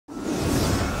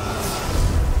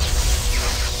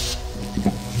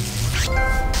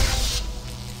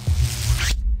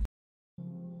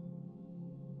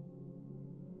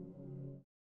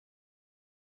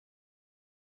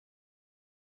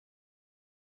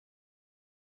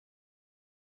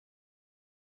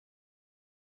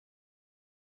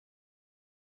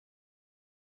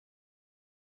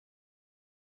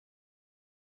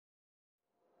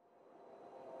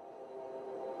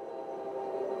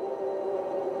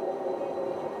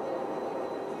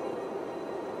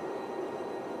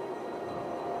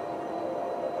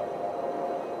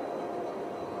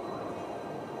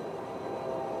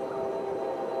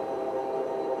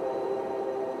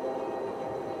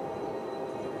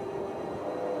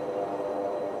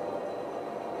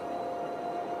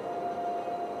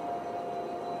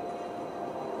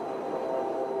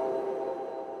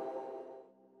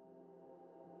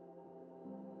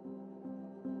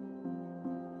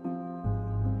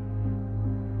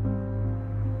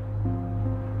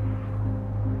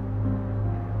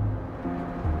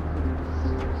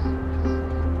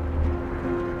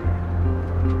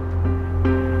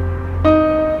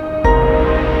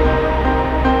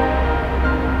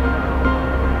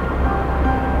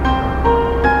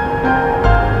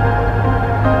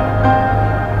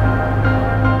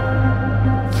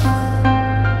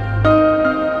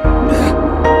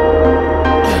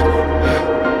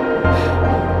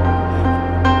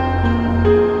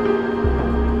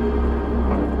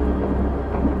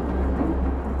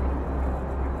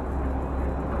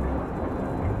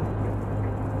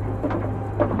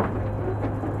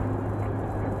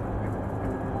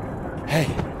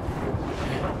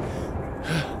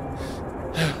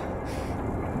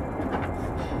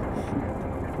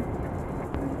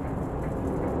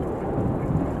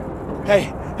Hey,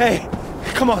 hey,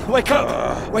 come on, wake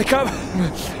up, wake up.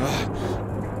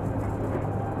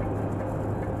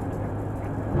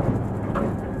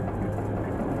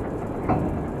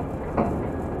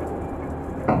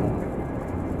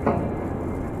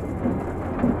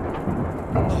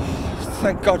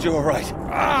 Thank God you're all right.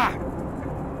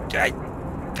 God,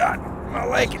 my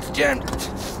leg, it's jammed.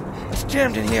 It's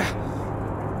jammed in here.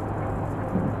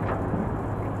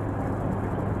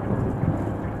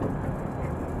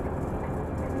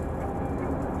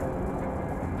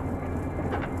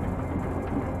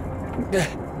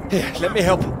 Here, let me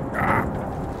help.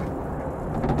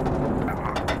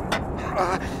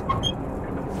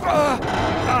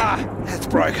 That's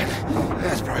broken.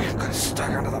 That's broken. Got stuck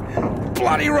under the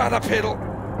bloody rudder pedal.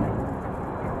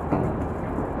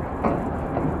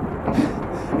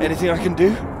 Anything I can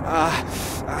do?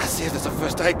 See if there's a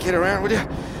first aid kit around, will you?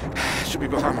 Should be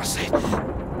behind my seat.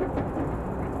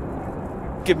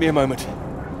 Give me a moment.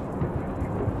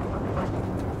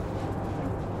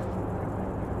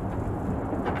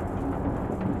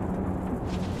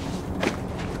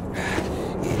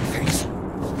 Thanks.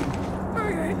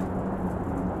 Okay.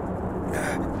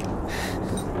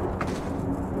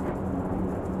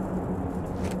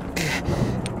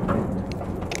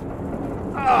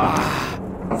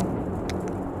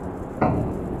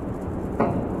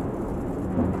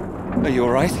 Are you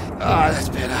all right? That's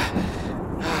better.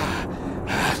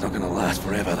 It's not gonna last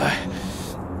forever, though.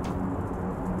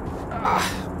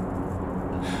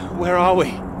 Where are we?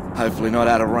 Hopefully not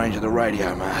out of range of the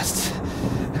radio masts.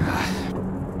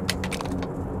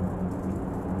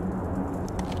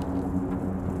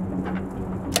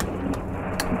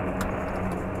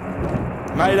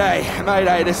 Mayday,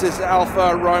 Mayday, this is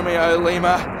Alpha Romeo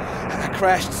Lima.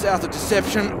 Crashed south of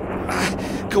Deception.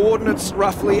 Coordinates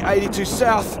roughly 82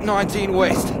 south, 19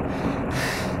 west. Come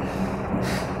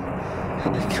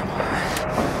on.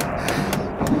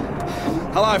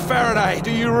 Hello, Faraday,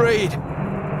 do you read?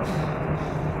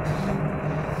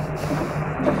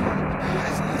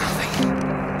 There's nothing.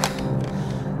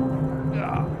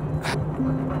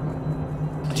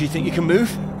 Do you think you can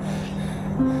move?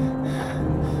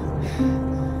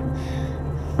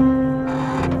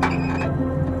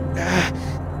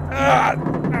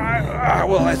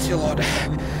 Well, that's your lot.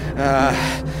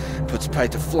 Puts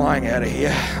paid to flying out of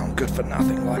here. I'm good for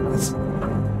nothing like this.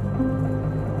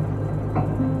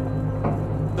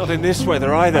 Not in this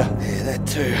weather either. Yeah, that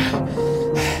too.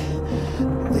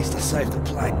 At least I saved the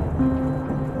plane.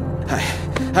 Hey,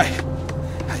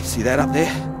 see that up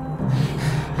there?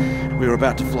 We were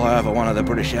about to fly over one of the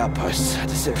British outposts.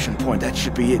 Deception Point, that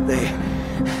should be it there.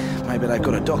 Maybe they've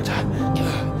got a doctor.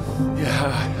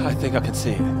 Yeah, I think I can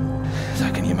see it. So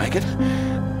can you make it?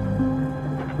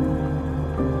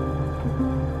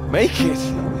 Make it?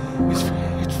 It's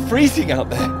freezing out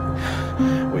there.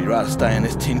 We'd rather stay in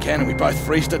this tin can and we both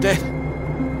freeze to death.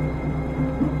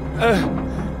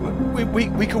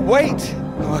 We could wait.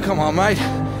 Oh, come on, mate.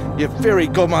 Your fairy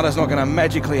godmother's not going to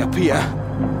magically appear.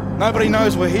 Nobody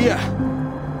knows we're here.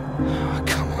 Oh,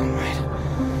 come on, mate.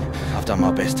 I've done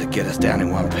my best to get us down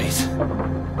in one piece.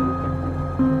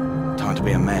 Time to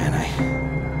be a man, eh?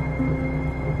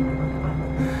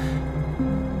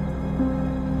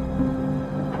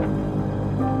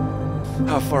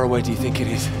 How far away do you think it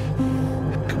is?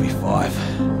 Could be 5,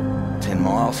 10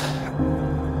 miles.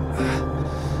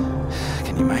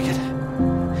 Can you make it?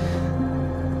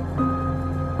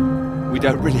 We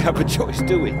don't really have a choice,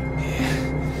 do we? Yeah.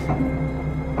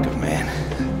 Good man.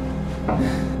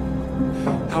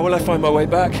 How will I find my way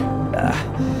back?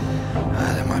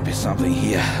 There might be something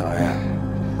here. I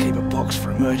keep a box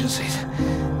for emergencies.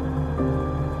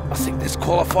 I think this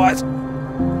qualifies.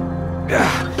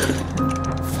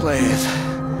 Flares.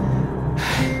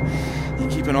 You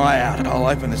keep an eye out and I'll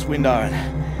open this window and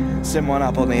send one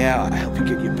up on the hour to help you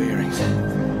get your bearings.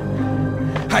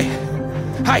 Hey,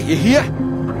 you here?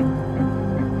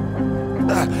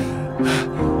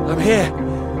 I'm here.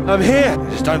 I'm here.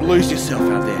 Just don't lose yourself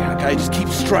out there, okay? Just keep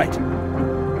straight.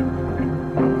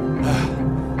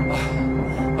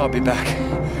 I'll be back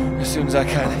as soon as I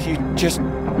can. You just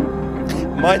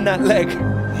mind that leg.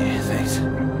 Yeah, thanks.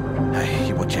 Hey,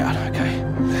 you watch out, okay?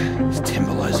 It's 10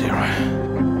 below 0.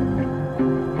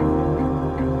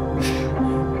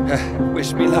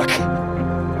 Wish me luck.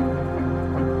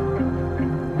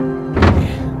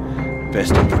 Yeah,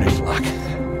 best of British luck.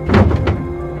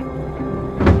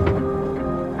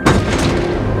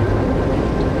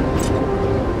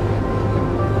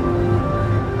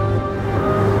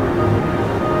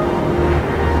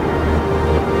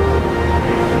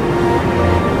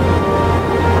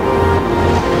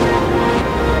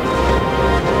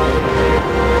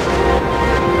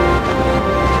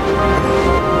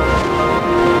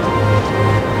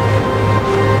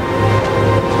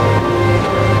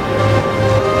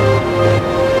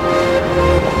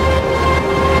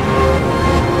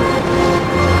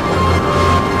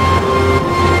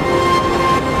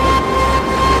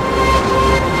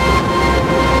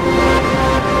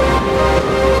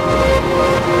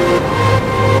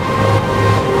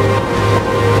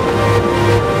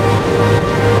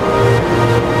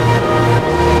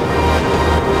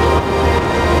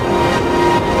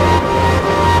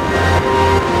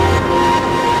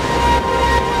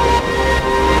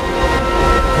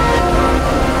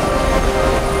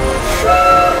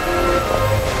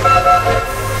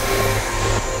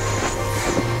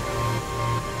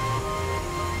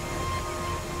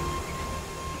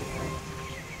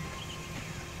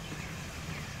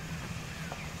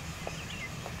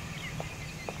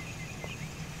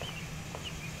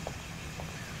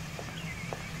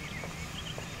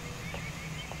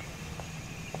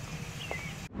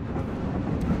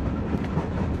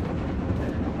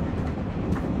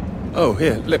 Oh,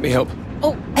 here, let me help.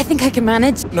 Oh, I think I can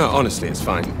manage. No, honestly, it's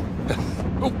fine.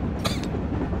 Oh.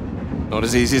 Not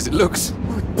as easy as it looks.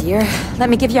 Oh dear. Let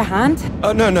me give you a hand.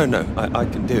 Oh, no. I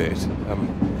can do it.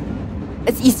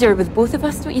 It's easier with both of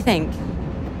us, don't you think?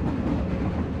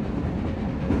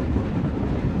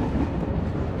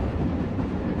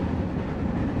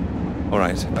 All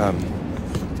right,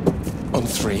 on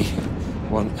 3.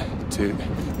 1, 2,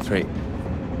 3.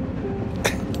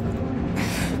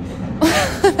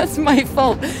 That's my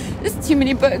fault. There's too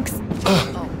many books.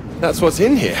 Oh, that's what's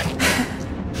in here.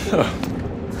 Oh.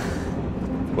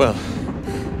 Well,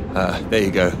 there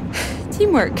you go.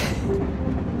 Teamwork.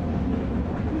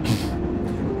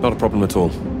 Not a problem at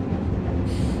all.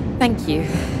 Thank you.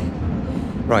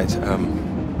 Right,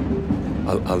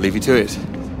 I'll leave you to it.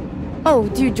 Oh,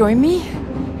 do you join me?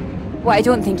 Well, I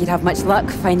don't think you'd have much luck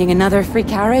finding another free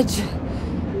carriage.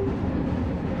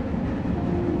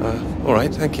 All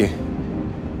right, thank you.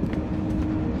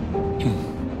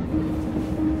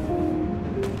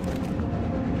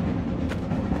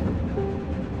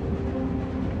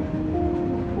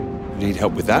 Need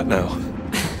help with that now?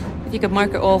 If you could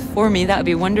mark it all for me, that would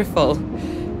be wonderful.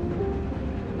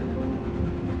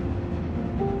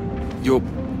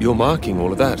 You're marking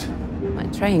all of that?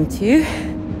 I'm trying to.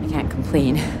 I can't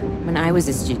complain. When I was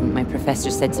a student, my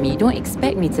professor said to me, "You don't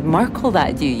expect me to mark all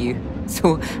that, do you?"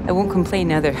 So I won't complain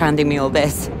now they're handing me all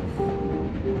this.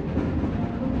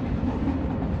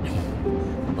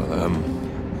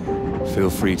 Well, feel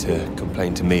free to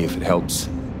complain to me if it helps.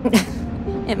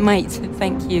 It might,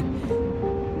 thank you.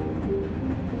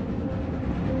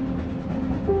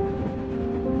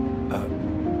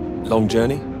 Long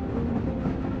journey?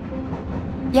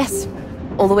 Yes,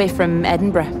 all the way from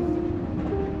Edinburgh.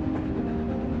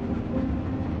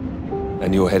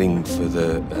 And you're heading for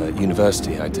the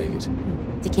university, I take it?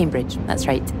 To Cambridge, that's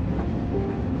right.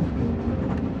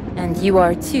 And you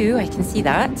are too, I can see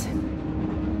that.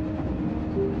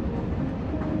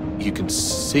 You can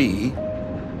see?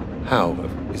 How?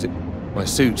 Is it my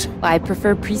suit? I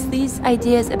prefer Priestley's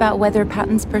ideas about weather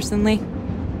patterns personally.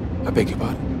 I beg your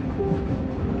pardon?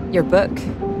 Your book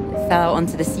fell out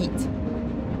onto the seat.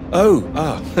 Oh,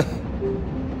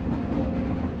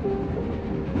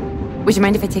 Would you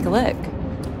mind if I take a look?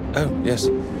 Oh, yes.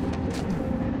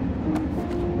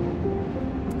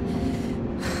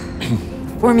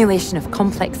 Formulation of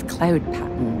complex cloud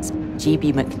patterns,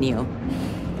 J.B. McNeill.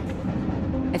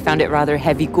 I found it rather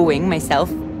heavy-going myself.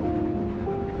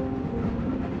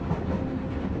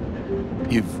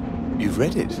 You've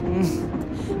read it?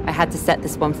 I had to set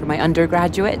this one for my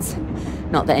undergraduates.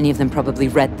 Not that any of them probably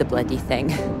read the bloody thing.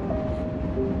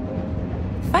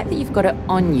 The fact that you've got it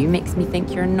on you makes me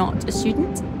think you're not a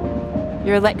student.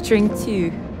 You're lecturing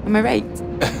too, am I right?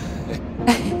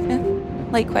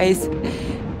 Likewise.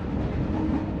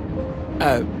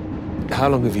 How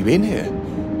long have you been here?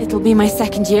 It'll be my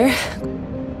second year.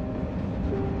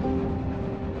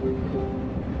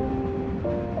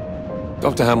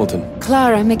 Dr. Hamilton.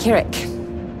 Clara McKirrick.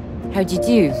 How do you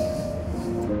do?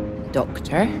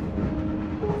 Doctor.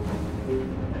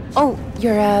 Oh,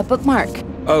 you're a bookmark.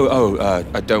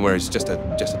 Don't worry, it's just a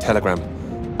telegram.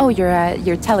 Oh,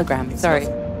 your telegram, sorry.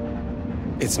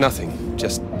 It's nothing,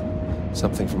 just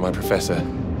something from my professor.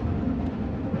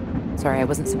 Sorry, I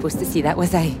wasn't supposed to see that,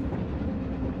 was I?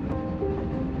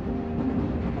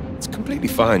 It's completely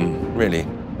fine, really.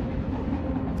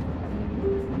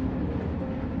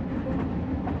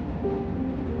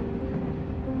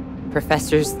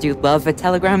 Professors do love a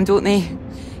telegram, don't they?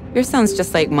 Yours sounds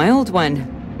just like my old one.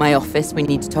 My office, we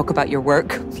need to talk about your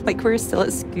work, like we're still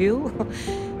at school.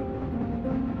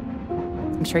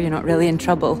 I'm sure you're not really in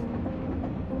trouble.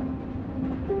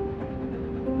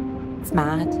 It's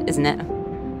mad, isn't it?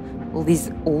 All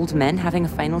these old men having a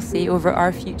final say over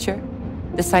our future,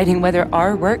 deciding whether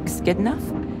our work's good enough.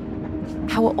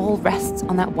 How it all rests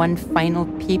on that one final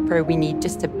paper we need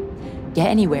just to get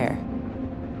anywhere.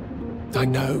 I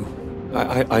know.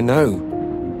 I know.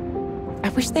 I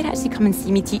wish they'd actually come and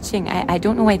see me teaching. I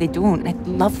don't know why they don't. I'd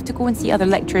love to go and see other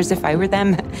lecturers if I were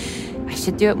them. I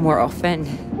should do it more often.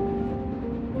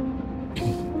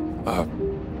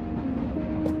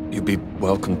 You'd be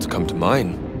welcome to come to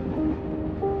mine.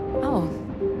 Oh,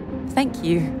 thank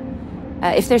you.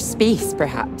 If there's space,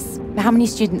 perhaps. How many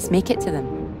students make it to them?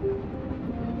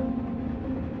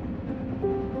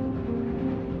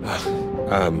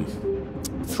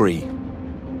 3.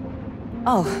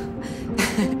 Oh.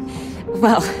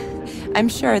 Well, I'm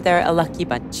sure they're a lucky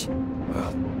bunch.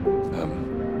 Well,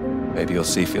 maybe you'll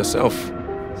see for yourself.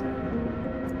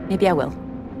 Maybe I will.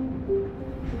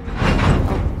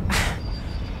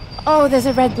 Oh, there's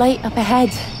a red light up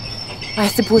ahead. I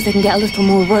suppose I can get a little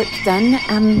more work done.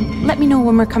 Let me know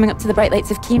when we're coming up to the bright lights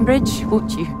of Cambridge,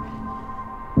 won't you?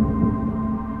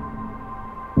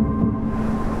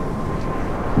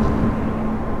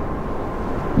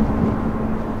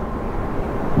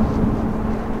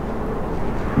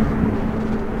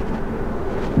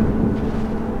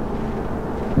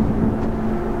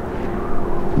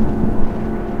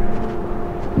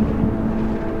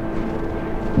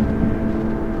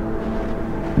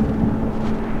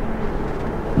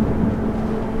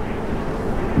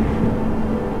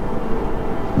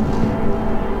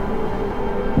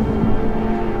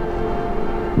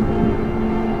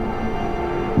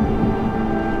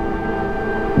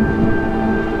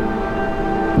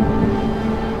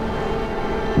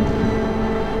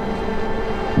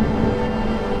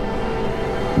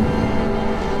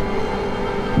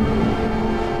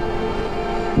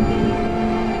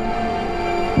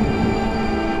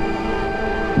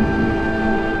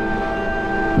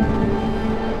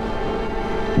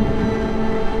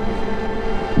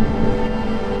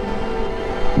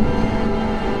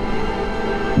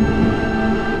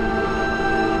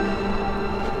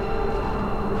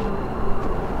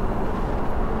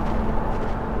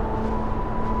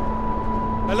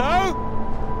 Hello?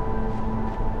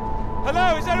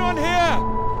 Hello, is anyone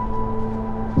here?